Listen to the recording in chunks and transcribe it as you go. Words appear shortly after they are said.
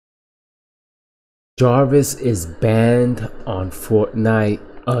Jarvis is banned on Fortnite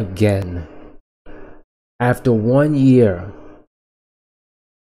again. After 1 year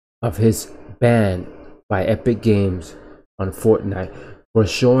of his ban by Epic Games on Fortnite for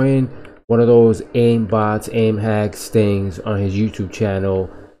showing one of those aim bots, aim hacks things on his YouTube channel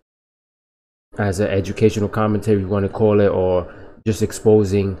as an educational commentary, you want to call it, or just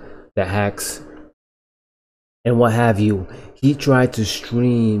exposing the hacks and what have you. He tried to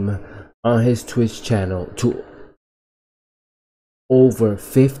stream on his Twitch channel to over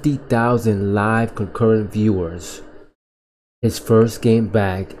 50,000 live concurrent viewers. His first game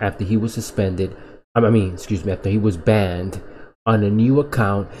back after he was suspended, after he was banned on a new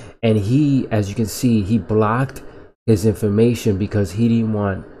account. And he, as you can see, he blocked his information because he didn't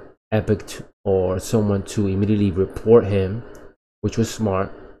want Epic or someone to immediately report him, which was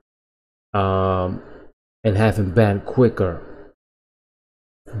smart, and have him banned quicker.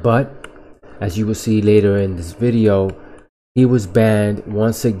 But as you will see later in this video, he was banned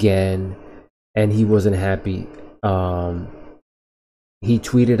once again and he wasn't happy. He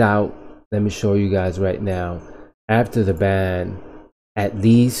tweeted out, let me show you guys right now, after the ban, "At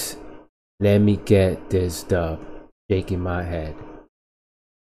least let me get this dub," shaking my head.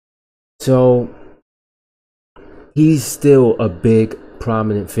 So he's still a big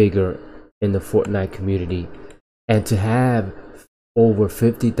prominent figure in the Fortnite community, and to have over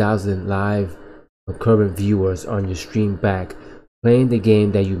 50,000 live concurrent viewers on your stream back, playing the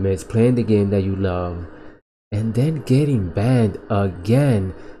game that you miss, playing the game that you love, and then getting banned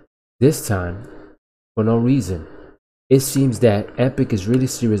again, this time for no reason. It seems that Epic is really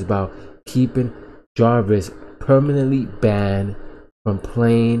serious about keeping Jarvis permanently banned from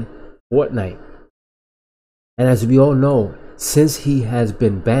playing Fortnite. And as we all know, since he has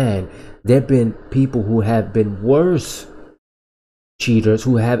been banned, there have been people who have been worse cheaters,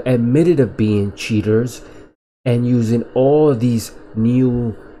 who have admitted of being cheaters and using all these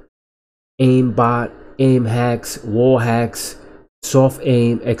new aim bot, aim hacks, wall hacks, soft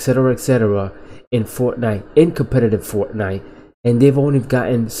aim, etc., in Fortnite, in competitive Fortnite, and they've only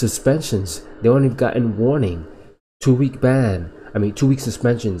gotten suspensions. They've only gotten warning, 2-week ban. 2-week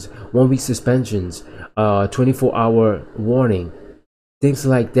suspensions, 1-week suspensions, 24-hour warning, things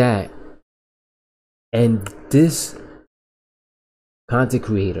like that. And this content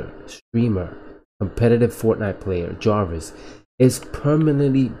creator, streamer, competitive Fortnite player, Jarvis, is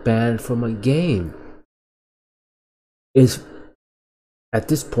permanently banned from a game. At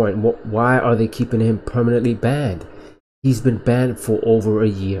this point, why are they keeping him permanently banned? He's been banned for over a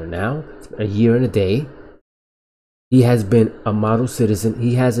year now, a year and a day. He has been a model citizen.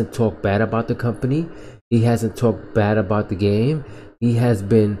 He hasn't talked bad about the company. He hasn't talked bad about the game. He has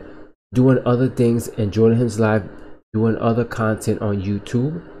been doing other things, enjoying his life, doing other content on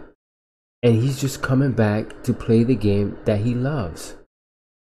YouTube. And he's just coming back to play the game that he loves.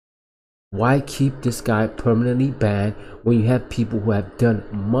 Why keep this guy permanently banned when you have people who have done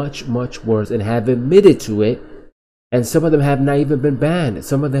much, much worse and have admitted to it? And some of them have not even been banned.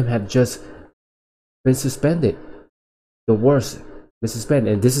 Some of them have just been suspended. The worst, been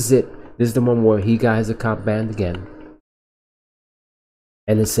suspended. And this is it. This is the one where he got his account banned again.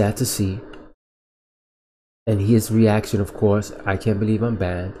 And it's sad to see. And his reaction, of course, "I can't believe I'm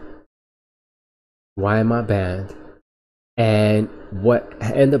banned. Why am I banned?" And what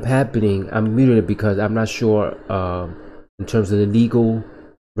ended up happening, I'm literally, because I'm not sure in terms of the legal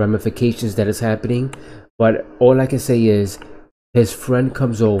ramifications that is happening, but all I can say is his friend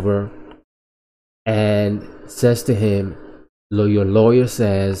comes over and says to him, "Your lawyer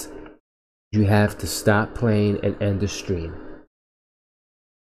says you have to stop playing and end the stream."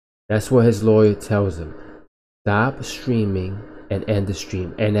 That's what his lawyer tells him. Stop streaming and end the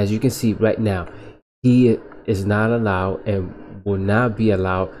stream. And as you can see right now, he is not allowed and will not be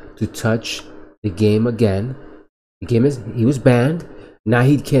allowed to touch the game again. He was banned. Now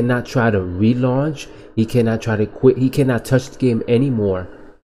he cannot try to relaunch. He cannot try to quit. He cannot touch the game anymore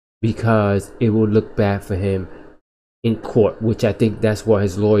because it will look bad for him in court, which I think that's what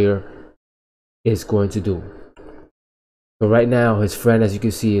his lawyer is going to do. So right now, his friend, as you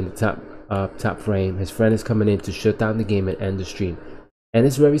can see in the top frame, his friend is coming in to shut down the game and end the stream. And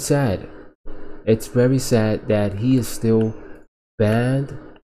it's very sad. It's very sad that he is still banned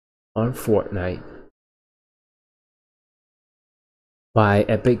on Fortnite by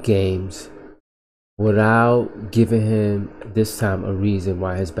Epic Games without giving him this time a reason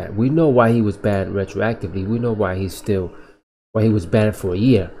why he's banned. We know why he was banned retroactively. We know why he was banned for a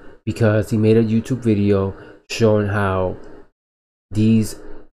year, because he made a YouTube video showing how these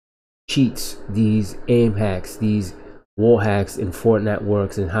cheats, these aim hacks, these wall hacks in Fortnite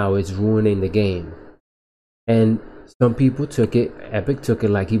works and how it's ruining the game. And some people took it, Epic took it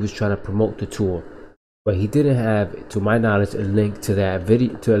like he was trying to promote the tool, but he didn't have, to my knowledge, a link to that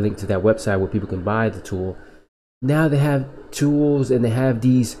video, to a link to that website where people can buy the tool. Now they have tools and they have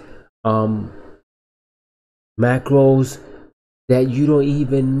these macros that you don't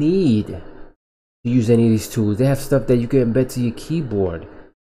even need to use any of these tools. They have stuff that you can embed to your keyboard,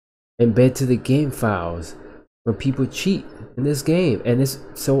 embed to the game files when people cheat in this game, and it's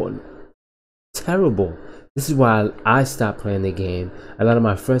so terrible. This is why I stopped playing the game. A lot of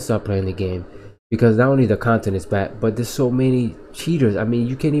my friends stopped playing the game because not only the content is bad, but there's so many cheaters. I mean,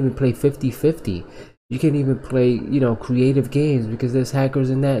 you can't even play 50-50. You can't even play, you know, creative games because there's hackers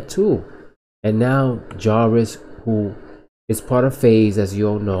in that too. And now Jarvis, who is part of FaZe, as you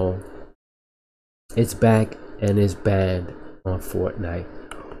all know, it's back and is banned on Fortnite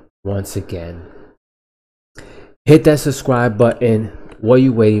once again. Hit that subscribe button. What are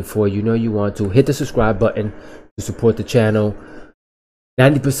you waiting for? You know you want to hit the subscribe button to support the channel.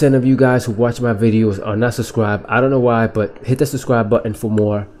 90% of you guys who watch my videos are not subscribed. I don't know why, but hit the subscribe button for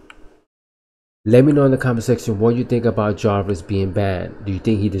more. Let me know in the comment section what you think about Jarvis being banned. Do you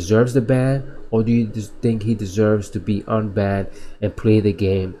think he deserves the ban, or do you think he deserves to be unbanned and play the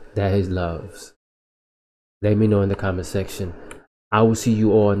game that he loves? Let me know in the comment section. I will see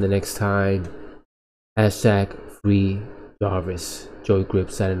you all in the next time. Hashtag free Jarvis.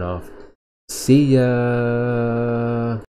 JoeyGripps signing off. See ya.